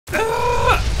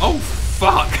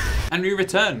And we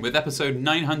return with episode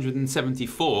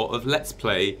 974 of Let's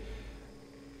Play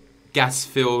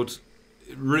Gas-Filled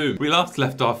Room. We last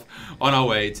left off on our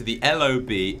way to the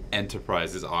LOB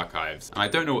Enterprises archives. And I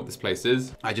don't know what this place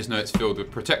is. I just know it's filled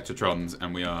with Protectotrons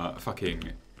and we are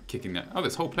fucking kicking that. Oh,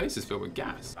 this whole place is filled with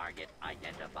gas. Target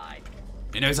identified.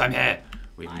 He knows I'm here.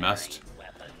 We must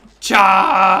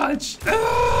charge!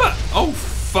 Ah! Oh,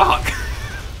 fuck!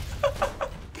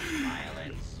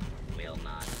 Violence will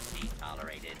not be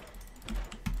tolerated.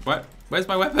 What? Where's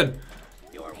my weapon?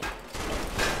 Your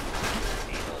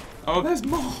Oh, there's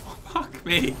more. Fuck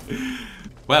me.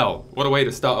 Well, what a way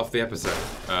to start off the episode.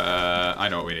 I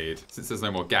know what we need. Since there's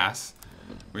no more gas,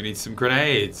 we need some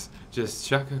grenades. Just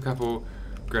chuck a couple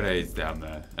grenades down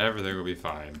there. Everything will be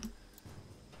fine.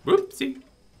 Whoopsie.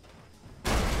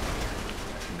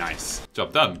 Nice.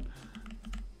 Job done.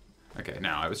 Okay,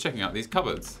 now I was checking out these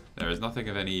cupboards. There is nothing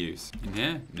of any use. In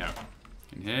here? No.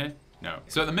 In here? No.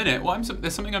 So at the minute,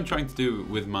 there's something I'm trying to do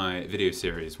with my video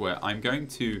series where I'm going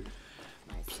to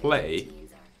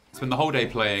spend the whole day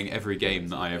playing every game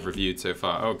that I have reviewed so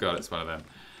far. Oh god, it's one of them.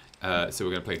 So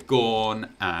we're going to play Gorn,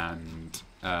 and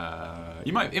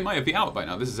it might be out by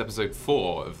now. This is episode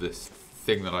 4 of this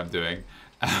thing that I'm doing.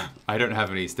 I don't have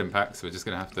any stim packs, so we're just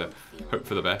going to have to hope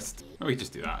for the best. Or we can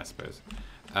just do that, I suppose.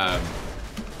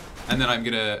 And then I'm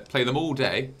going to play them all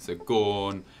day. So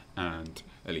Gorn and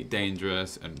Elite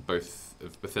Dangerous and both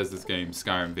of Bethesda's games,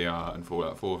 Skyrim VR and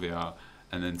Fallout 4 VR.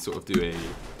 And then sort of do a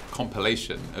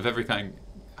compilation of everything.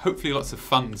 Hopefully lots of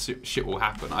fun shit will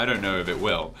happen. I don't know if it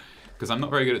will, because I'm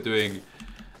not very good at doing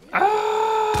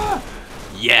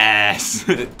yes,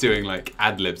 doing like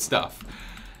ad-lib stuff.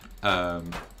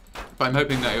 But I'm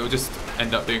hoping that it will just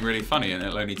end up being really funny and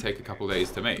it'll only take a couple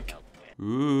days to make.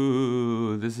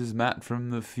 Ooh, this is Matt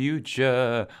from the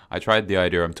future. I tried the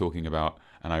idea I'm talking about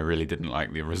and I really didn't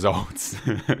like the results.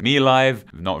 Me live,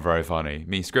 not very funny.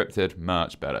 Me scripted,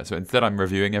 much better. So instead I'm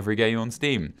reviewing every game on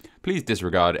Steam. Please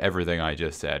disregard everything I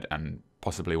just said and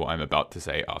possibly what I'm about to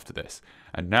say after this.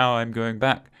 And now I'm going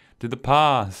back to the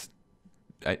past.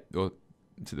 Or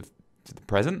to the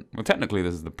present? Well, technically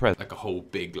this is the present. Like a whole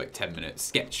big 10-minute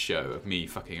sketch show of me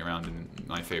fucking around in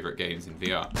my favorite games in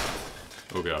VR.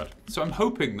 Oh god. So I'm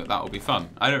hoping that will be fun.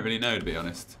 I don't really know, to be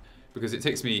honest, because it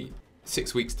takes me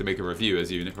 6 weeks to make a review,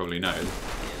 as you probably know.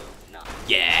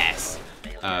 Yes!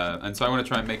 And so I want to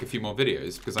try and make a few more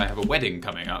videos, because I have a wedding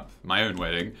coming up, my own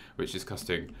wedding, which is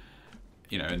costing,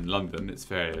 in London, it's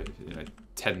very,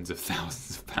 tens of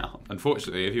thousands of pounds.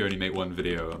 Unfortunately, if you only make one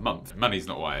video a month, money's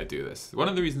not why I do this. One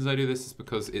of the reasons I do this is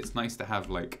because it's nice to have,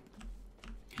 like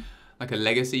a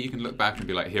legacy. You can look back and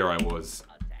be like, here I was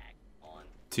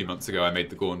 2 months ago, I made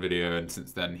the Gorn video, and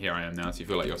since then, here I am now, so you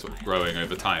feel like you're sort of growing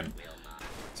over time.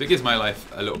 So it gives my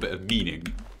life a little bit of meaning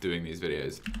doing these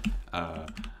videos.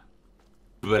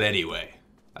 But anyway,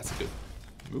 that's a bit,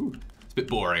 it's a bit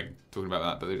boring talking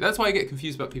about that. But that's why I get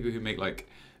confused about people who make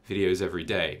videos every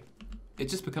day. It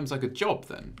just becomes like a job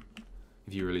then,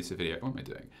 if you release a video. What am I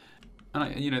doing?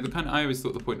 And I always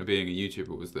thought the point of being a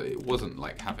YouTuber was that it wasn't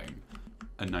like having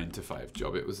a 9-to-5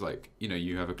 job. It was like,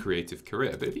 you have a creative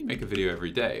career. But if you make a video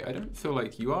every day, I don't feel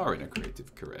like you are in a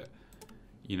creative career.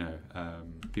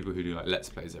 People who do Let's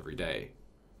Plays every day,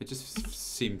 it just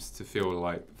seems to feel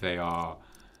like they are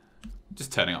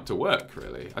just turning up to work,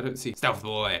 really. I don't see Stealth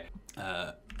Boy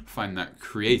find that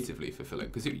creatively fulfilling,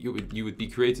 because you would be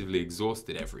creatively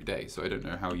exhausted every day, so I don't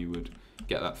know how you would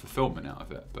get that fulfillment out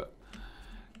of it, but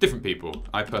different people.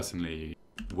 I personally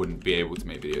wouldn't be able to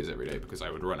make videos every day because I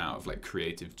would run out of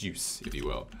creative juice, if you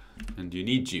will. And you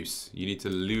need juice. You need to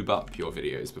lube up your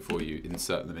videos before you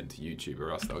insert them into YouTube,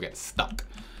 or else they'll get stuck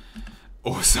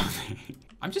or something.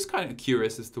 I'm just kind of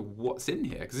curious as to what's in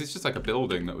here, because it's just like a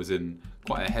building that was in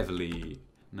quite a heavily...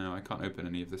 No, I can't open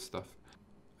any of this stuff.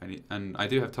 And I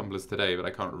do have tumblers today, but I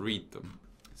can't read them.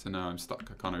 So now I'm stuck.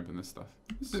 I can't open this stuff.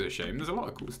 This is a shame. There's a lot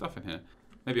of cool stuff in here.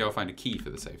 Maybe I'll find a key for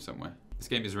the safe somewhere. This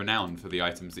game is renowned for the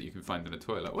items that you can find in a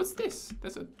toilet. What's this?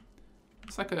 It's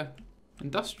like a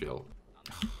industrial.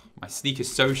 My sneak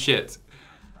is so shit.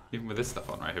 Even with this stuff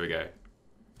on. Right, here we go.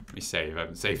 Let me save. I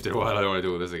haven't saved in a while. I don't want to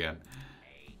do all this again.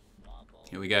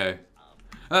 Here we go.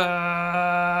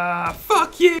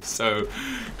 Fuck you! So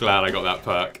glad I got that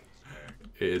perk.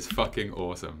 It is fucking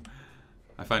awesome.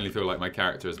 I finally feel like my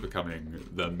character is becoming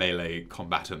the melee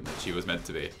combatant that she was meant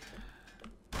to be.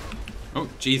 Oh,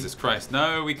 Jesus Christ.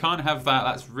 No, we can't have that.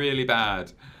 That's really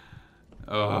bad.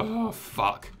 Oh,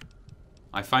 fuck.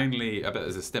 I bet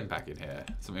there's a stim pack in here.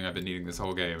 Something I've been needing this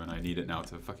whole game, and I need it now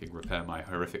to fucking repair my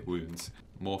horrific wounds.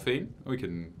 Morphine? We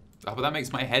can... Oh, but that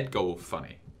makes my head go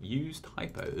funny. Use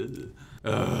typo.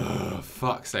 Ugh,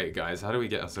 fuck's sake, guys. How do we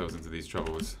get ourselves into these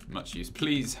troubles? Much use.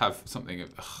 Please have something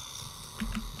of...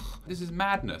 This is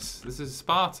madness. This is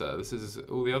Sparta. This is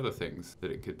all the other things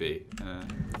that it could be.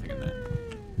 Nothing in there.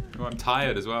 Oh, I'm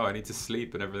tired as well. I need to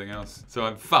sleep and everything else. So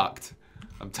I'm fucked.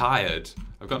 I'm tired.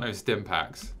 I've got no stim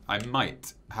packs. I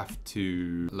might have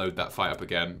to load that fight up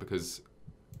again because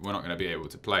we're not going to be able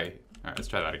to play. Alright, let's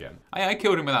try that again. I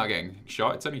killed him without getting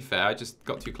shot. It's only fair. I just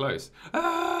got too close.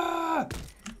 Ah!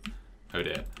 Oh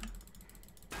dear.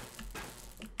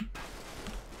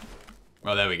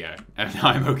 Well, there we go. And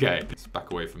I'm okay. Let's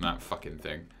back away from that fucking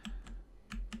thing.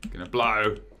 Gonna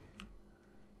blow.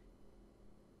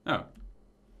 Oh.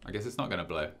 I guess it's not gonna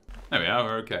blow. There we are,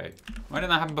 we're okay. Why didn't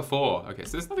that happen before? Okay,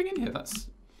 so there's nothing in here. That's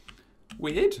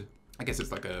weird. I guess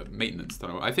it's like a maintenance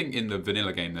tunnel. I think in the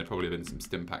vanilla game there'd probably been some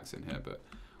stim packs in here, but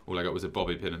all I got was a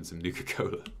bobby pin and some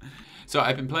Nuka-Cola. So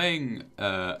I've been playing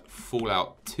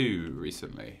Fallout 2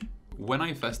 recently. When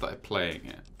I first started playing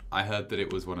it, I heard that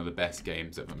it was one of the best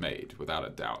games ever made, without a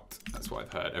doubt. That's what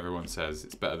I've heard. Everyone says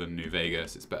it's better than New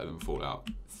Vegas, it's better than Fallout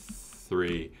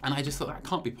 3. And I just thought that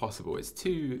can't be possible. It's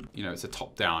too, it's a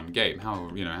top-down game. How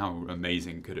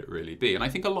amazing could it really be? And I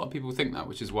think a lot of people think that,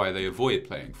 which is why they avoid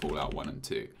playing Fallout 1 and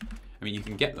 2. I mean, you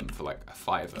can get them for like a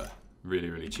 $5, really,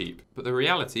 really cheap. But the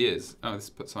reality is, oh, this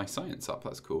puts my science up,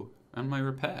 that's cool. And my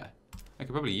repair. I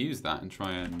could probably use that and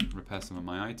try and repair some of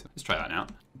my items. Let's try that now.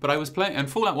 But I was playing, and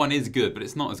Fallout 1 is good, but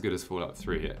it's not as good as Fallout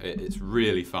 3. It's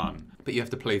really fun. But you have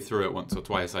to play through it once or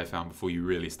twice, I found, before you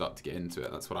really start to get into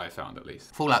it. That's what I found, at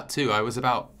least. Fallout 2, I was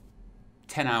about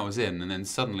 10 hours in, and then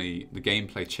suddenly the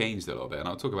gameplay changed a little bit. And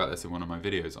I'll talk about this in one of my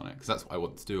videos on it, because that's what I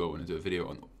want to do. I want to do a video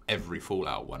on every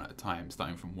Fallout one at a time,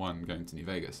 starting from 1, going to New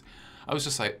Vegas. I was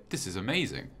just like, this is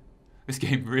amazing. This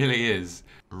game really is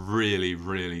really,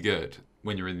 really good.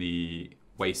 When you're in the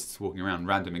wastes walking around,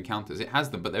 random encounters, it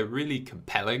has them, but they're really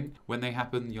compelling. When they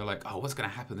happen, you're like, oh, what's going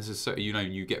to happen? This is so,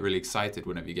 you get really excited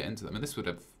whenever you get into them. And this would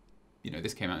have,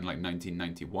 this came out in like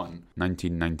 1991.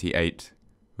 1998.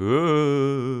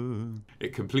 Ooh.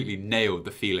 It completely nailed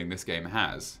the feeling this game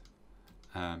has,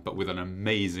 but with an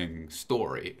amazing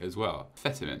story as well.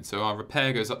 Fetamin. So our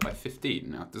repair goes up by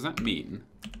 15. Now, does that mean...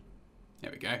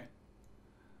 There we go.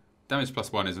 Damage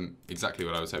 +1 isn't exactly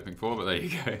what I was hoping for, but there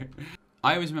you go.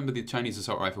 I always remember the Chinese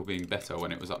assault rifle being better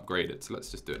when it was upgraded, so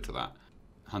let's just do it to that.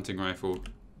 Hunting rifle.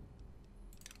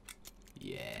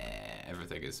 Yeah,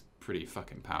 everything is pretty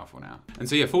fucking powerful now. And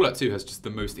so yeah, Fallout 2 has just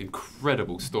the most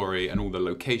incredible story, and all the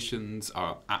locations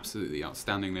are absolutely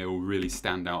outstanding. They all really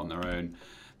stand out on their own.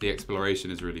 The exploration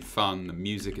is really fun. The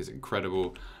music is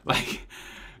incredible. Like,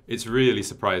 it's really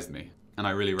surprised me. And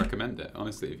I really recommend it,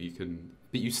 honestly, if you can.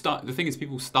 But the thing is,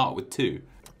 people start with 2.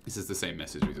 This is the same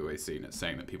message we've always seen. It's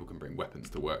saying that people can bring weapons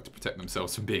to work to protect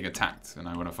themselves from being attacked, and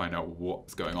I want to find out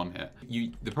what's going on here.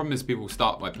 The problem is people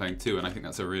start by playing 2, and I think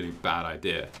that's a really bad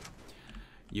idea.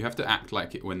 You have to act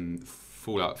like it when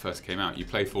Fallout first came out. You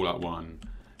play Fallout 1,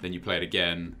 then you play it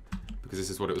again, because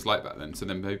this is what it was like back then. So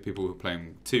then people who were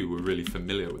playing 2 were really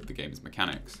familiar with the game's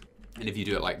mechanics. And if you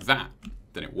do it like that,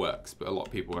 then it works. But a lot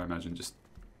of people, I imagine, just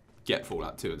get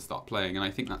Fallout 2 and start playing, and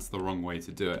I think that's the wrong way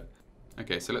to do it.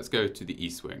 Okay, so let's go to the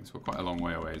East Wing. So we're quite a long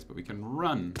way away, but we can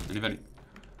run. And if any...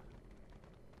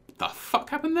 What the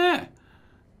fuck happened there?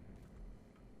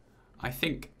 I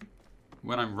think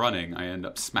when I'm running, I end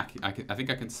up smacking... I think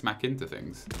I can smack into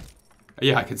things.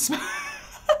 Yeah, I can smack...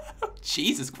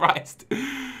 Jesus Christ.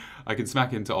 I can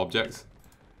smack into objects.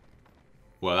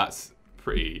 Well, that's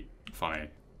pretty funny.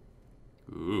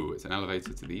 Ooh, it's an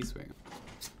elevator to the East Wing.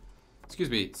 Excuse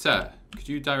me, sir, could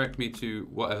you direct me to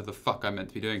whatever the fuck I'm meant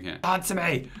to be doing here? Answer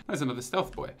me! There's another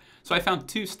stealth boy. So I found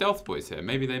 2 stealth boys here.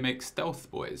 Maybe they make stealth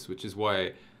boys, which is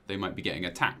why they might be getting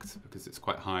attacked, because it's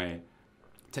quite high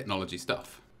technology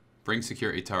stuff. Bring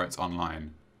security turrets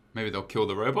online. Maybe they'll kill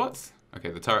the robots?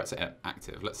 Okay, the turrets are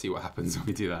active. Let's see what happens when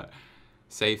we do that.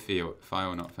 Save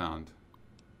file not found.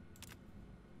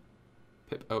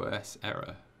 Pip OS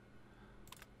error.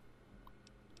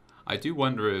 I do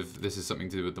wonder if this is something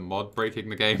to do with the mod breaking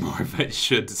the game, or if it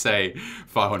should say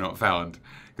file not found,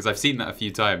 because I've seen that a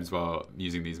few times while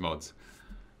using these mods.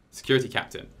 Security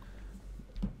captain.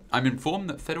 I'm informed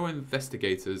that federal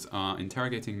investigators are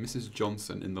interrogating Mrs.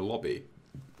 Johnson in the lobby.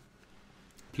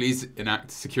 Please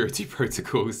enact security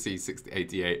protocol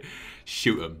C-6088.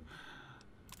 Shoot them.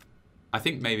 I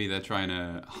think maybe they're trying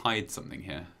to hide something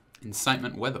here.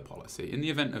 Incitement weather policy. In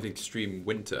the event of extreme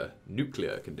winter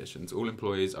nuclear conditions, all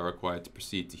employees are required to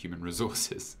proceed to human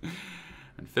resources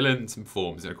and fill in some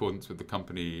forms in accordance with the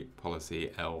company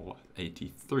policy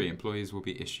L83. Employees will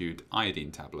be issued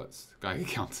iodine tablets. Geiger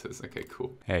counters. Okay,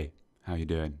 cool. Hey, how you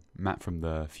doing? Matt from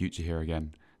the future here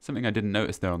again. Something I didn't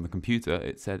notice there on the computer,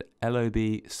 it said LOB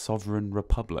Sovereign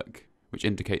Republic, which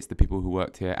indicates the people who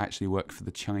worked here actually worked for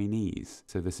the Chinese.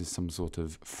 So this is some sort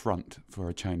of front for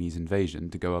a Chinese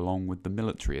invasion to go along with the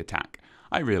military attack.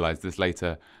 I realised this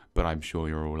later, but I'm sure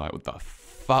you're all like, what the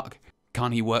fuck?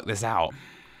 Can't he work this out?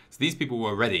 So these people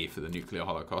were ready for the nuclear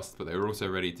holocaust, but they were also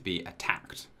ready to be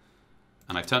attacked.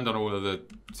 And I turned on all of the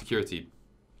security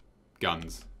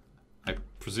guns. I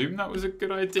presume that was a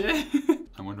good idea.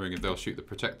 I'm wondering if they'll shoot the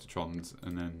Protectatrons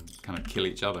and then kind of kill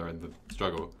each other in the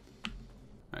struggle.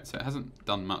 Right, so it hasn't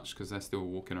done much because they're still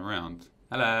walking around.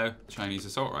 Hello, Chinese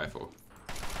assault rifle.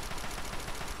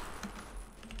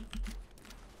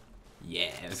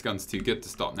 Yeah, this gun's too good to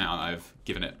stop now. I've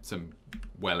given it some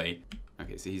welly.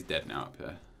 Okay, so he's dead now up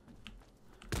here.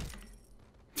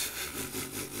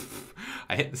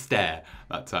 I hit the stair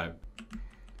that time.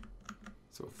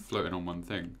 Sort of floating on one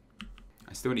thing.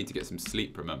 I still need to get some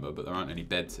sleep, remember, but there aren't any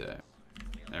beds here.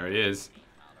 There he is.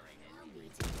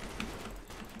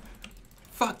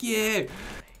 Fuck you!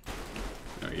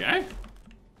 There we go.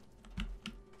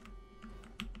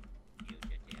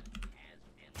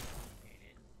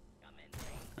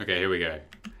 Okay, here we go.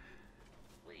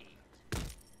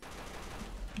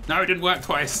 No, it didn't work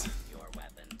twice.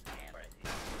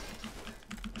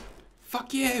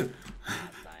 Fuck you!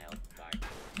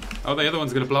 Oh, the other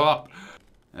one's gonna blow up.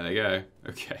 There they go.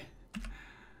 Okay.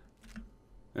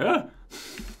 Yeah.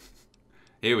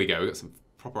 Here we go. We got some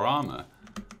proper armor.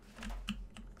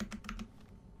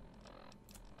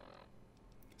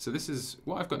 So this is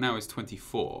what I've got now is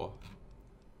 24.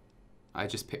 I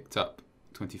just picked up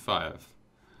 25. Well,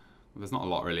 there's not a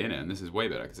lot really in it, and this is way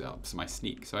better because it ups my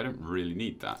sneak, so I don't really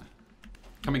need that.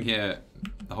 Coming here,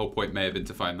 the whole point may have been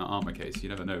to find that armor case. You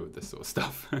never know with this sort of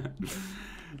stuff.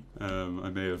 I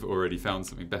may have already found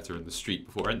something better in the street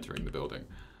before entering the building.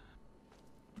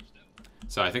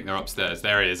 So I think they're upstairs.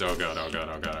 There he is. Oh god, oh god,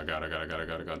 oh god, oh god, oh god, oh god, oh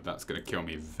god, oh god. That's going to kill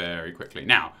me very quickly.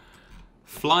 Now,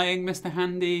 flying Mr.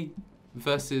 Handy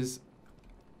versus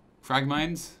frag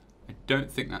mines. I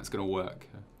don't think that's going to work.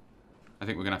 I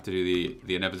think we're going to have to do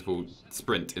the inevitable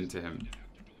sprint into him.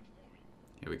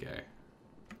 Here we go.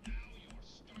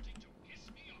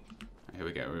 Here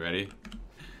we go. Are we ready?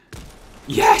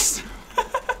 Yes!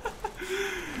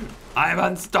 I'm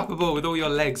unstoppable with all your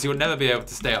legs. You'll never be able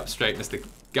to stay up straight, Mr.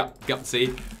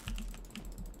 Gutsy.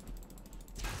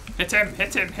 Hit him!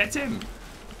 Hit him! Hit him!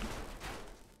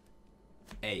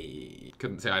 Hey.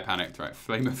 Couldn't say I panicked. Right,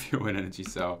 flame of fuel and energy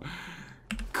cell.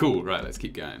 Cool. Right, let's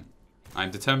keep going.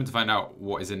 I'm determined to find out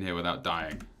what is in here without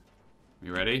dying.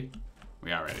 You ready?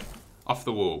 We are ready. Off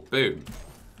the wall. Boom.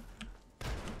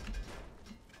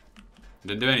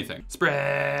 Didn't do anything.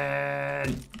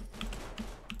 Sprint!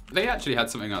 They actually had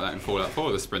something like that in Fallout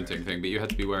 4, the sprinting thing, but you had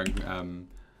to be wearing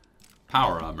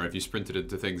power armor. If you sprinted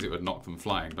into things, it would knock them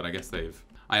flying, but I guess they've...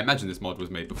 I imagine this mod was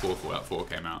made before Fallout 4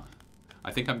 came out.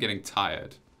 I think I'm getting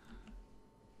tired.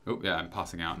 Oh, yeah, I'm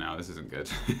passing out now. This isn't good.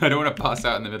 I don't want to pass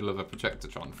out in the middle of a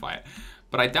Projectatron fight.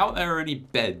 But I doubt there are any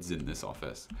beds in this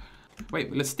office. Wait,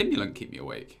 will a stimulant keep me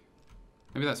awake?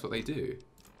 Maybe that's what they do.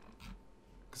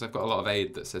 Because I've got a lot of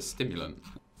aid that says stimulant.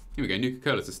 Here we go,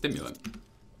 Nuka-Cola's a stimulant.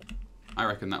 I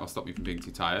reckon that will stop me from being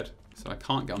too tired. So I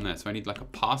can't get on there, so I need like a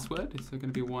password. Is there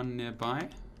going to be one nearby?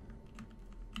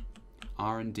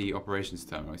 R&D operations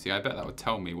terminal. See, I bet that would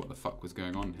tell me what the fuck was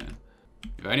going on here.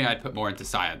 If only I'd put more into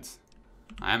science.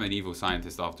 I am an evil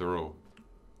scientist after all.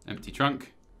 Empty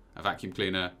trunk, a vacuum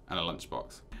cleaner, and a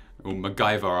lunchbox. We'll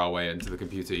MacGyver our way into the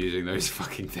computer using those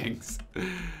fucking things.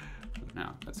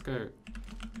 Now, let's go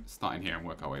start in here and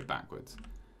work our way backwards.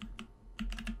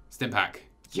 Stimpack.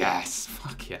 Yes!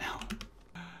 Fuck you now.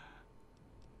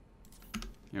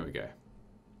 Here we go.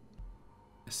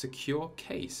 A secure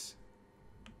case.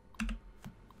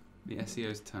 The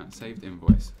SEO's saved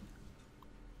invoice.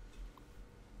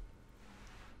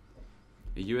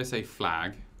 A USA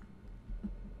flag.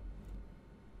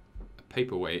 A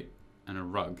paperweight. And a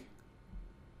rug.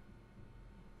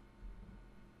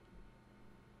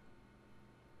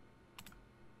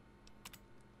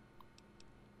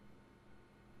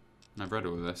 And I've read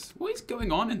all of this. What is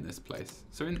going on in this place?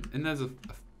 So in there's a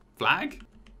flag?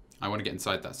 I want to get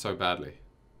inside that so badly.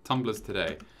 Tumblers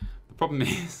today. The problem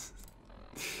is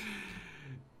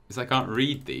I can't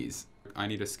read these. I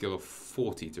need a skill of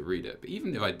 40 to read it. But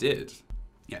even if I did,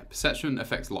 yeah, perception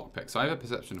affects lockpick. So I have a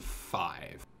perception of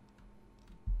 5.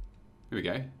 Here we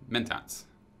go. Mentats.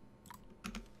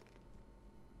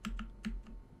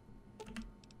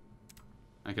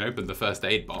 I can open the first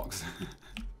aid box.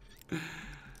 So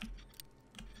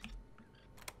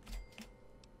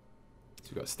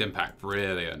we've got Stimpack,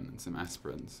 brilliant, and some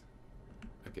aspirins.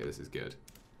 Okay, this is good.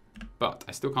 But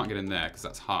I still can't get in there because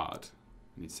that's hard.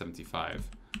 I need 75.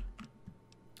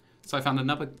 So I found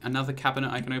another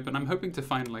cabinet I can open. I'm hoping to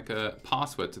find like a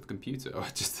password to the computer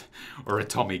or a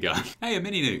Tommy gun. Hey, a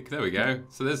mini nuke. There we go.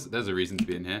 So there's a reason to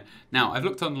be in here. Now I've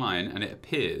looked online and it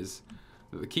appears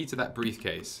that the key to that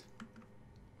briefcase,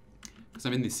 because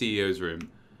I'm in the CEO's room,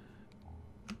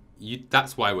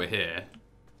 that's why we're here.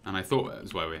 And I thought that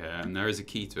was why we're here, and there is a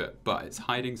key to it, but it's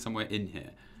hiding somewhere in here.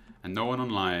 And no one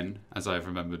online, as I've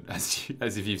remembered, as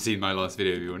if you've seen my last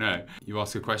video, you will know. You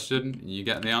ask a question, and you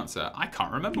get the answer. I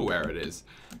can't remember where it is.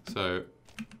 So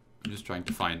I'm just trying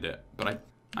to find it. But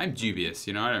I'm dubious,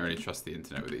 you know, I don't really trust the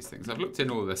internet with these things. I've looked in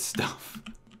all this stuff.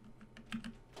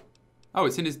 Oh,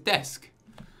 it's in his desk.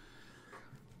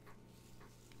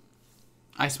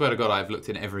 I swear to God, I've looked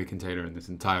in every container in this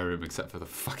entire room except for the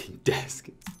fucking desk.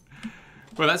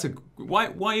 Well, that's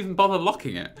why even bother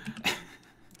locking it?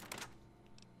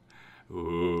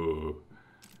 Ooh.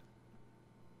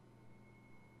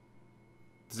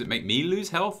 Does it make me lose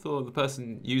health or the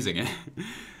person using it?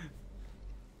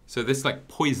 So this like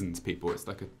poisons people. It's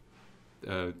like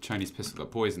a Chinese pistol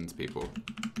that poisons people.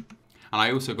 And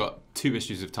I also got 2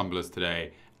 issues of Tumblers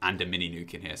today and a mini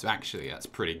nuke in here. So actually that's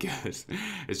pretty good.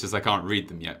 It's just I can't read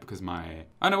them yet because my...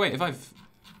 Oh no, wait, if I've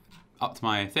upped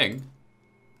my thing,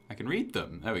 I can read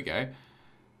them. There we go.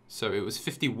 So it was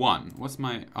 51. What's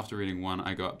my... After reading one,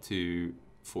 I got up to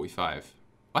 45.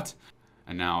 What?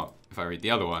 And now, if I read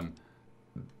the other one,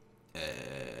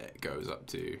 it goes up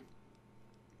to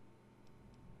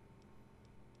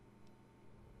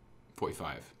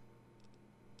 45.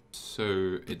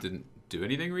 So it didn't do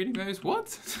anything reading those?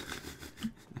 What?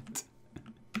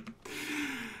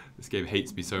 This game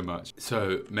hates me so much.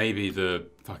 So maybe the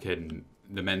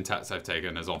Mentats I've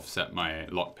taken has offset my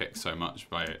lockpick so much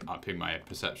by upping my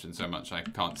perception so much I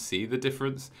can't see the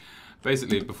difference.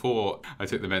 Basically, before I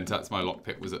took the Mentats, my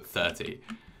lockpick was at 30.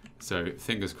 So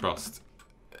fingers crossed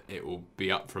it will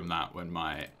be up from that when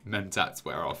my Mentats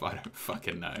wear off. I don't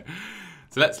fucking know.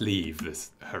 So let's leave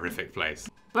this horrific place.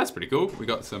 But that's pretty cool. We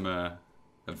got some a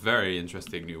very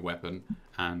interesting new weapon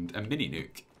and a mini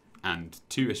nuke and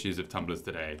 2 issues of Tumblers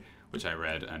today, which I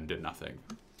read and did nothing.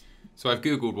 So I've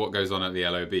googled what goes on at the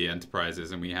LOB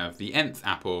Enterprises, and we have the Nth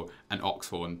Apple and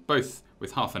Oxhorn, both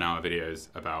with half-an-hour videos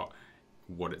about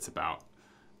what it's about.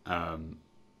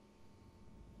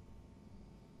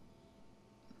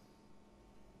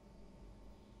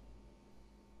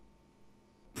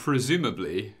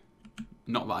 Presumably,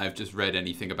 not that I've just read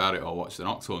anything about it or watched an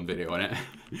Oxhorn video on it,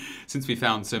 since we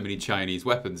found so many Chinese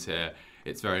weapons here,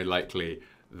 it's very likely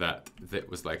that it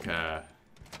was like a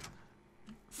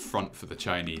front for the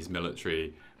Chinese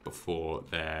military before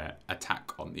their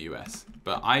attack on the US.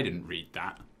 But I didn't read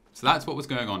that. So that's what was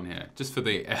going on here, just for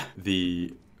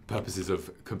the purposes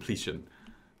of completion.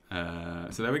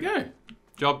 So there we go.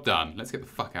 Job done. Let's get the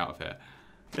fuck out of here.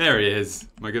 There he is,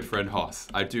 my good friend Hoss.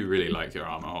 I do really like your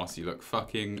armor, Hoss. You look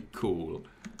fucking cool.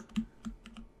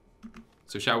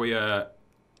 So shall we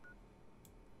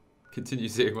continue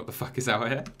seeing what the fuck is out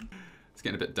here? It's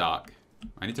getting a bit dark.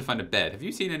 I need to find a bed. Have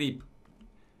you seen any...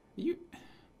 Is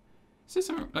there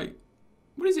something like...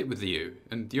 What is it with you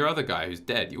and your other guy who's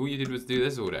dead? All you did was do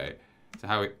this all day. So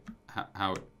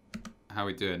how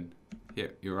we doing? Yeah,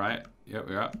 you alright? Yep,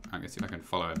 we're up. I'm gonna see if I can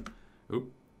follow him. Oop.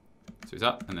 So he's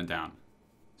up and then down.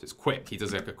 So it's quick. He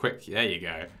does like a quick... There you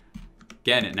go.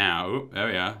 Getting it now. Oop, there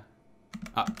we are.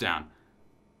 Up, down.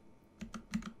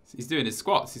 So he's doing his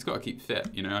squats. He's got to keep fit.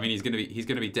 You know, I mean, he's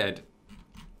gonna be dead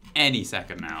any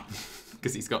second now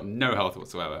because he's got no health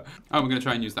whatsoever. Oh, we're gonna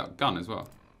try and use that gun as well,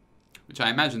 which I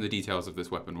imagine the details of this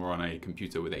weapon were on a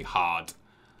computer with a hard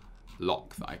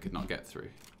lock that I could not get through.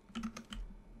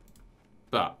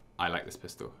 But I like this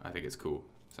pistol. I think it's cool,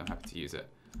 so I'm happy to use it.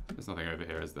 There's nothing over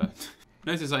here, is there?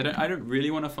 Notice I don't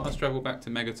really want to fast travel back to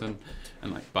Megaton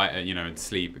and like buy, you know, and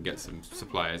sleep and get some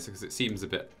supplies because it seems a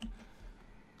bit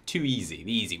too easy,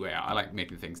 the easy way out. I like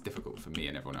making things difficult for me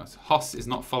and everyone else. Hoss is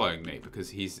not following me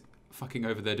because he's fucking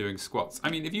over there doing squats. I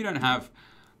mean, if you don't have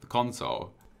the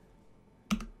console,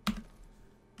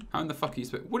 how in the fuck are you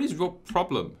supposed... What is your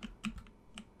problem?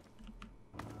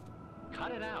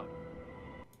 Cut it out.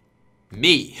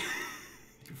 Me.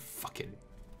 You fucking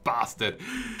bastard.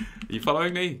 Are you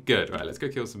following me? Good. Right, let's go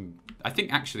kill some... I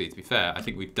think actually, to be fair, I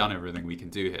think we've done everything we can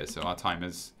do here, so our time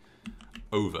is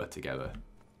over together.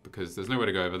 Because there's nowhere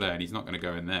to go over there, and he's not going to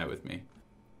go in there with me.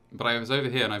 But I was over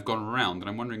here, and I've gone around, and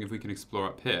I'm wondering if we can explore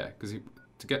up here. Because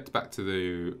to get back to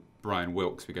the Brian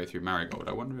Wilkes, we go through Marigold.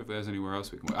 I wonder if there's anywhere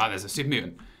else we can... Ah, there's a super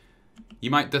mutant.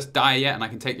 You might just die yet, and I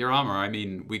can take your armor. I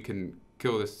mean, we can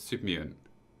kill this super mutant.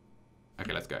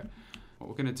 Okay, let's go. What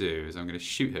we're going to do is I'm going to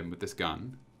shoot him with this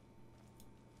gun.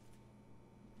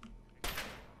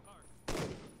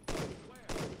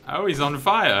 Oh, he's on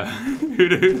fire.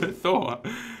 Who'd have thought?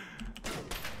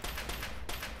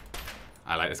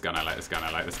 I like this gun, I like this gun, I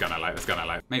like this gun, I like this gun, I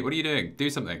like... Mate, what are you doing? Do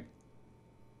something.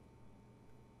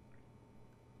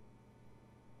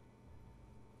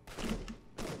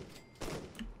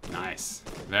 Nice.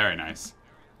 Very nice.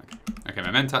 Okay, my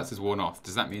Mentats is worn off.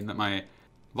 Does that mean that my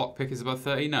lockpick is above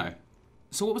 30? No.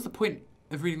 So what was the point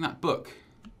of reading that book?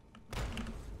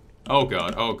 Oh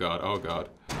god, oh god, oh god.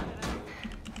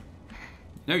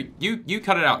 No, you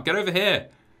cut it out. Get over here.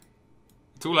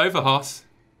 It's all over, Hoss.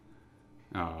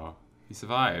 Oh, you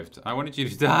survived. I wanted you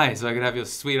to die so I could have your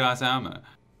sweet-ass armor.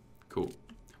 Cool.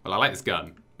 Well, I like this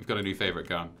gun. We've got a new favorite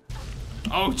gun.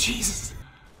 Oh, Jesus.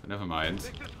 But never mind.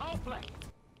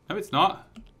 No, it's not.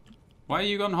 Why are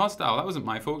you gone hostile? That wasn't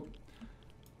my fault.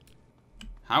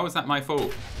 How was that my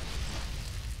fault?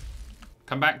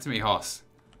 Come back to me, Hoss.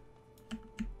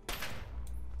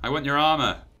 I want your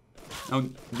armor. Oh,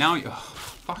 now you... Oh,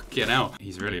 fucking hell.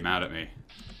 He's really mad at me.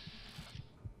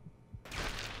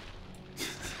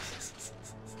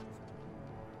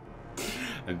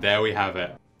 And there we have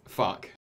it. Fuck.